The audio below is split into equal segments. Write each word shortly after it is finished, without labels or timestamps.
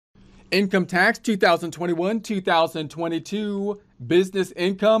Income tax 2021-2022 business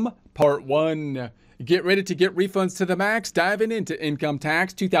income part 1. Get ready to get refunds to the max, diving into income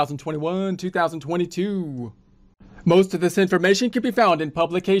tax 2021-2022. Most of this information can be found in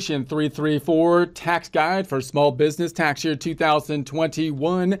publication 334, Tax Guide for Small Business Tax Year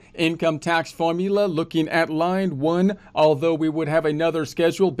 2021, Income Tax Formula, looking at line 1, although we would have another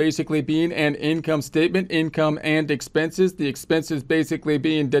schedule basically being an income statement, income and expenses, the expenses basically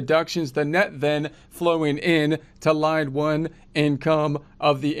being deductions, the net then flowing in to line 1, income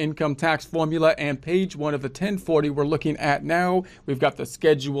of the income tax formula, and page 1 of the 1040 we're looking at now. We've got the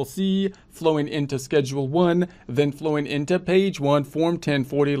Schedule C flowing into Schedule 1, then flowing into page 1, Form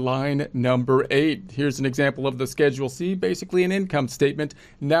 1040, line number 8. Here's an example of the Schedule C, basically an income statement.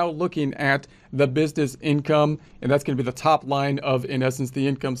 Now looking at the business income, and that's going to be the top line of, in essence, the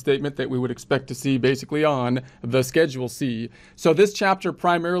income statement that we would expect to see basically on the Schedule C. So this chapter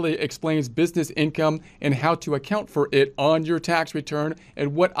primarily explains business income and how to account for it on your tax return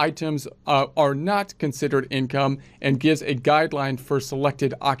and what items are not considered income, and gives a guideline for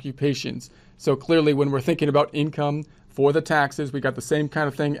selected occupations. So clearly when we're thinking about income for the taxes, we got the same kind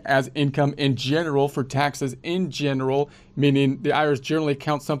of thing as income in general for taxes in general, meaning the IRS generally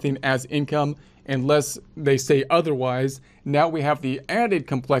counts something as income unless they say otherwise. Now we have the added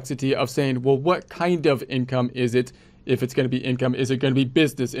complexity of saying, well, what kind of income is it? If it's going to be income, is it going to be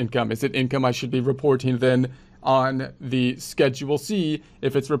business income? Is it income I should be reporting then on the Schedule C?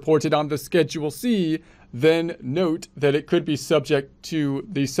 If it's reported on the Schedule C, then note that it could be subject to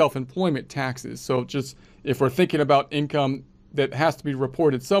the self-employment taxes. So just if we're thinking about income that has to be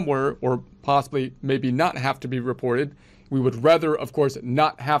reported somewhere, or possibly maybe not have to be reported, we would rather, of course,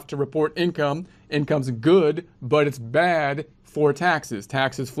 not have to report income. Income's good, but it's bad for taxes.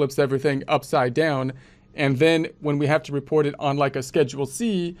 Taxes flips everything upside down. And then when we have to report it on like a Schedule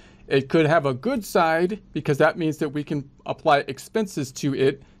C, it could have a good side because that means that we can apply expenses to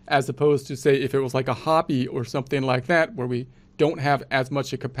it, as opposed to, say, if it was like a hobby or something like that, where we don't have as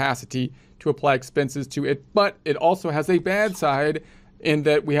much a capacity to apply expenses to it. But it also has a bad side in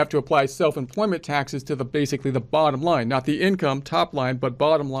that we have to apply self-employment taxes to basically the bottom line, not the income top line, but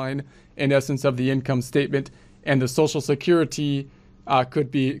bottom line in essence of the income statement. And the Social Security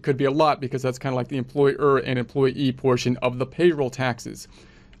could be a lot, because that's kind of like the employer and employee portion of the payroll taxes.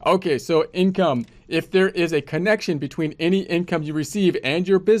 Okay, so income. If there is a connection between any income you receive and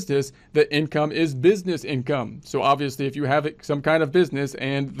your business, the income is business income. So obviously, if you have some kind of business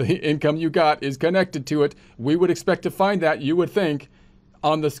and the income you got is connected to it, we would expect to find that, you would think,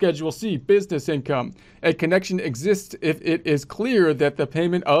 on the Schedule C, business income. A connection exists if it is clear that the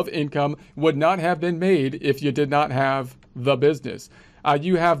payment of income would not have been made if you did not have the business.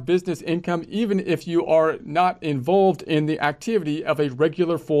 You have business income even if you are not involved in the activity of a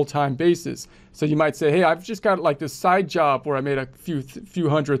regular full-time basis. So you might say, hey, I've just got like this side job where I made a few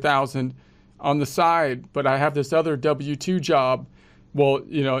 $100,000 on the side, but I have this other W-2 job. Well,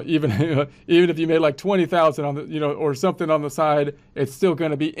 even if you made like 20,000 on the, or something on the side, it's still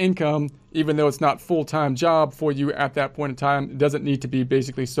going to be income, even though it's not full-time job for you at that point in time. It doesn't need to be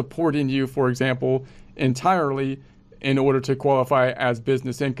basically supporting you, for example, entirely, in order to qualify as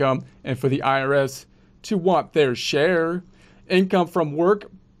business income and for the IRS to want their share. Income from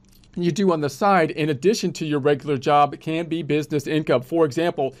work you do on the side in addition to your regular job can be business income. For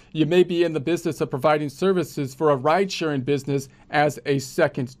example, you may be in the business of providing services for a ride-sharing business as a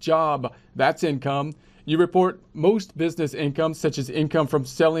second job. That's income. You report most business income, such as income from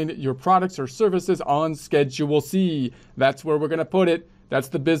selling your products or services, on Schedule C. That's where we're going to put it. That's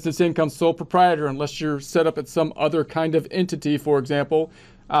the business income, sole proprietor, unless you're set up at some other kind of entity, for example.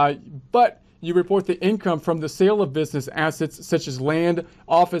 But you report the income from the sale of business assets, such as land,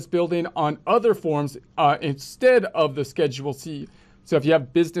 office building, on other forms instead of the Schedule C. So if you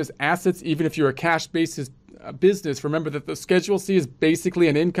have business assets, even if you're a cash basis business, remember that the Schedule C is basically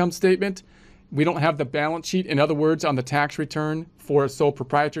an income statement. We don't have the balance sheet, in other words, on the tax return for a sole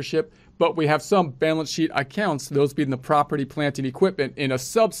proprietorship, but we have some balance sheet accounts, those being the property, plant, and equipment, in a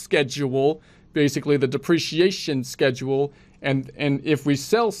subschedule, basically the depreciation schedule. And if we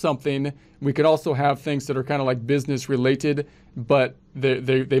sell something, we could also have things that are kind of like business related, but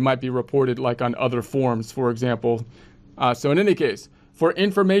they might be reported like on other forms, for example. So in any case, for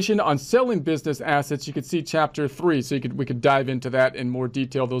information on selling business assets, you could see Chapter 3. So we could dive into that in more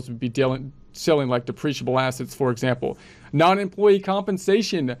detail. Those would be selling like depreciable assets, for example. Non-employee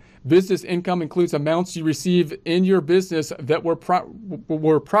compensation. Business income includes amounts you receive in your business that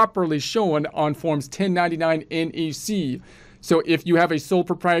were properly shown on Forms 1099 NEC. So if you have a sole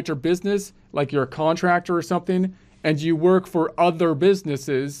proprietor business, like you're a contractor or something, and you work for other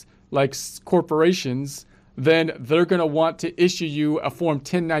businesses, like corporations, then they're going to want to issue you a Form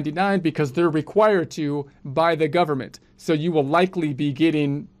 1099 because they're required to by the government. So you will likely be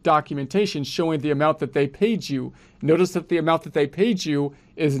getting documentation showing the amount that they paid you. Notice that the amount that they paid you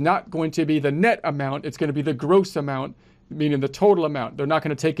is not going to be the net amount. It's going to be the gross amount, meaning the total amount. They're not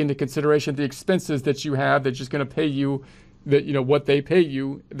going to take into consideration the expenses that you have. They're just going to pay you that, what they pay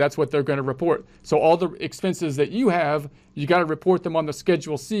you. That's what they're going to report. So all the expenses that you have, you got to report them on the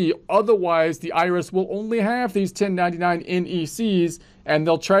Schedule C. Otherwise, the IRS will only have these 1099 NECs, and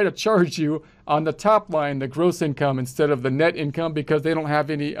they'll try to charge you on the top line, the gross income, instead of the net income, because they don't have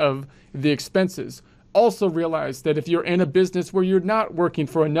any of the expenses. Also realize that if you're in a business where you're not working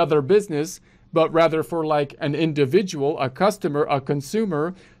for another business, but rather for like an individual, a customer, a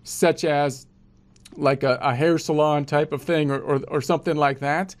consumer, such as like a hair salon type of thing or something like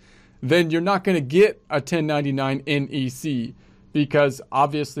that, then you're not going to get a 1099 NEC, because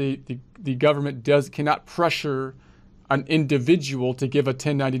obviously the government cannot pressure an individual to give a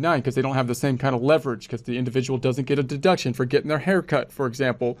 1099 because they don't have the same kind of leverage, because the individual doesn't get a deduction for getting their hair cut, for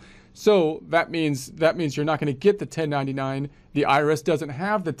example. So that means you're not going to get the 1099. The IRS doesn't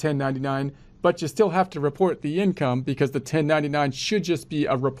have the 1099, but you still have to report the income, because the 1099 should just be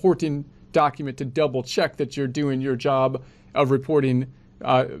a reporting document to double check that you're doing your job of reporting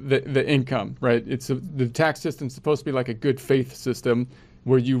the income, right? The tax system's supposed to be like a good faith system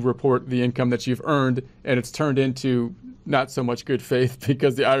where you report the income that you've earned, and it's turned into not so much good faith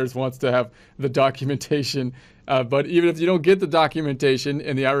because the IRS wants to have the documentation. But even if you don't get the documentation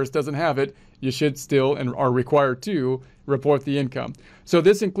and the IRS doesn't have it, you should still and are required to report the income. So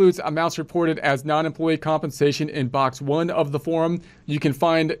this includes amounts reported as non-employee compensation in box 1 of the form. You can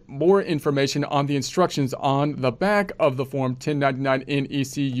find more information on the instructions on the back of the Form 1099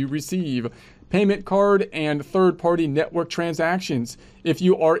 NEC you receive. Payment card and third-party network transactions. If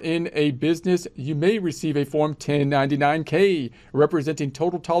you are in a business, you may receive a Form 1099-K representing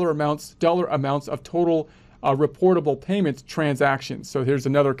total dollar amounts of total reportable payment transactions. So here's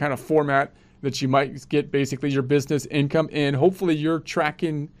another kind of format that you might get basically your business income in. Hopefully you're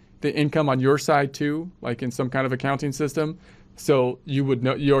tracking the income on your side too, like in some kind of accounting system. So you would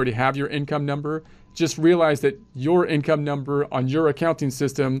know, you already have your income number. Just realize that your income number on your accounting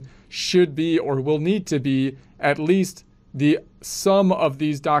system should be, or will need to be, at least the sum of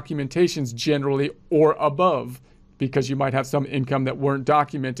these documentations generally or above, because you might have some income that weren't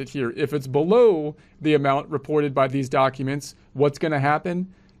documented here. If it's below the amount reported by these documents, what's going to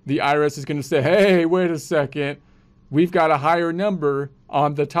happen? The IRS is going to say, hey, wait a second. We've got a higher number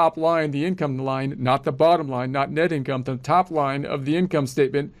on the top line, the income line, not the bottom line, not net income, the top line of the income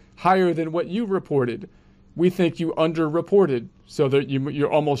statement, higher than what you reported. We think you underreported, so that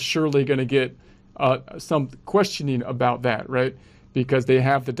you're almost surely going to get some questioning about that, right? Because they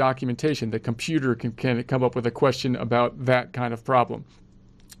have the documentation. The computer can come up with a question about that kind of problem.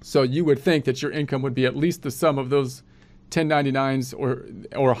 So you would think that your income would be at least the sum of those 1099s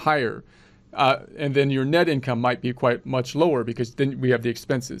or higher. And then your net income might be quite much lower, because then we have the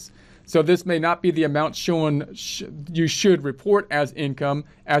expenses. So this may not be the amount shown you should report as income,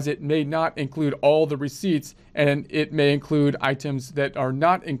 as it may not include all the receipts, and it may include items that are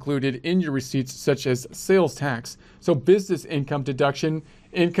not included in your receipts, such as sales tax. So business income deduction,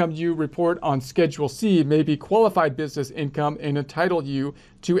 income you report on Schedule C, may be qualified business income and entitle you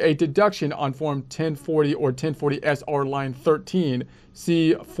to a deduction on Form 1040 or 1040 SR line 13.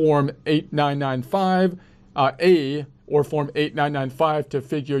 See Form 8995 A or Form 8995 to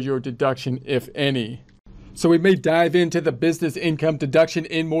figure your deduction, if any. So we may dive into the business income deduction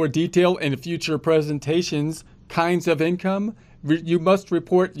in more detail in future presentations. Kinds of income. You must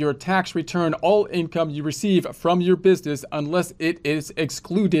report your tax return all income you receive from your business unless it is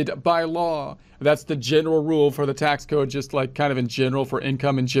excluded by law. That's the general rule for the tax code, just like kind of in general for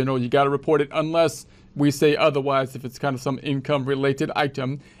income in general. You got to report it unless we say otherwise, if it's kind of some income related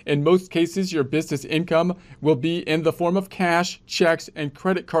item. In most cases, your business income will be in the form of cash, checks, and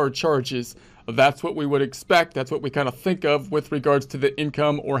credit card charges. That's what we would expect. That's what we kind of think of with regards to the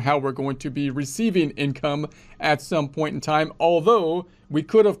income, or how we're going to be receiving income at some point in time. Although we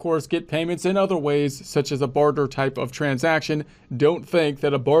could, of course, get payments in other ways, such as a barter type of transaction. Don't think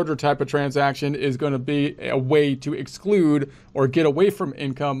that a barter type of transaction is going to be a way to exclude or get away from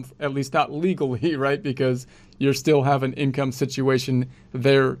income, at least not legally, right? Because you still have an income situation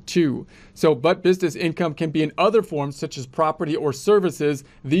there too. So, but business income can be in other forms such as property or services.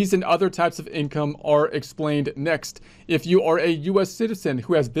 These and other types of income are explained next. If you are a U.S. citizen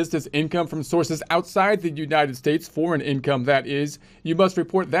who has business income from sources outside the United States, foreign income that is, you must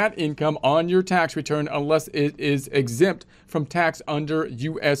report that income on your tax return unless it is exempt from tax under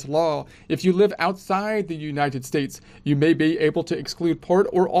U.S. law. If you live outside the United States, you may be able to exclude part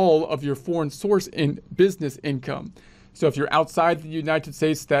or all of your foreign source in business income. So if you're outside the United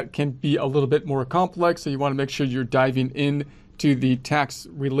States, that can be a little bit more complex. So you want to make sure you're diving in to the tax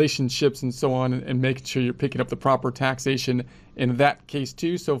relationships and so on, and making sure you're picking up the proper taxation in that case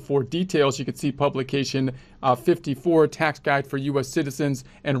too. So for details, you can see publication 54, Tax Guide for U.S. Citizens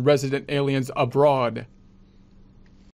and Resident Aliens Abroad.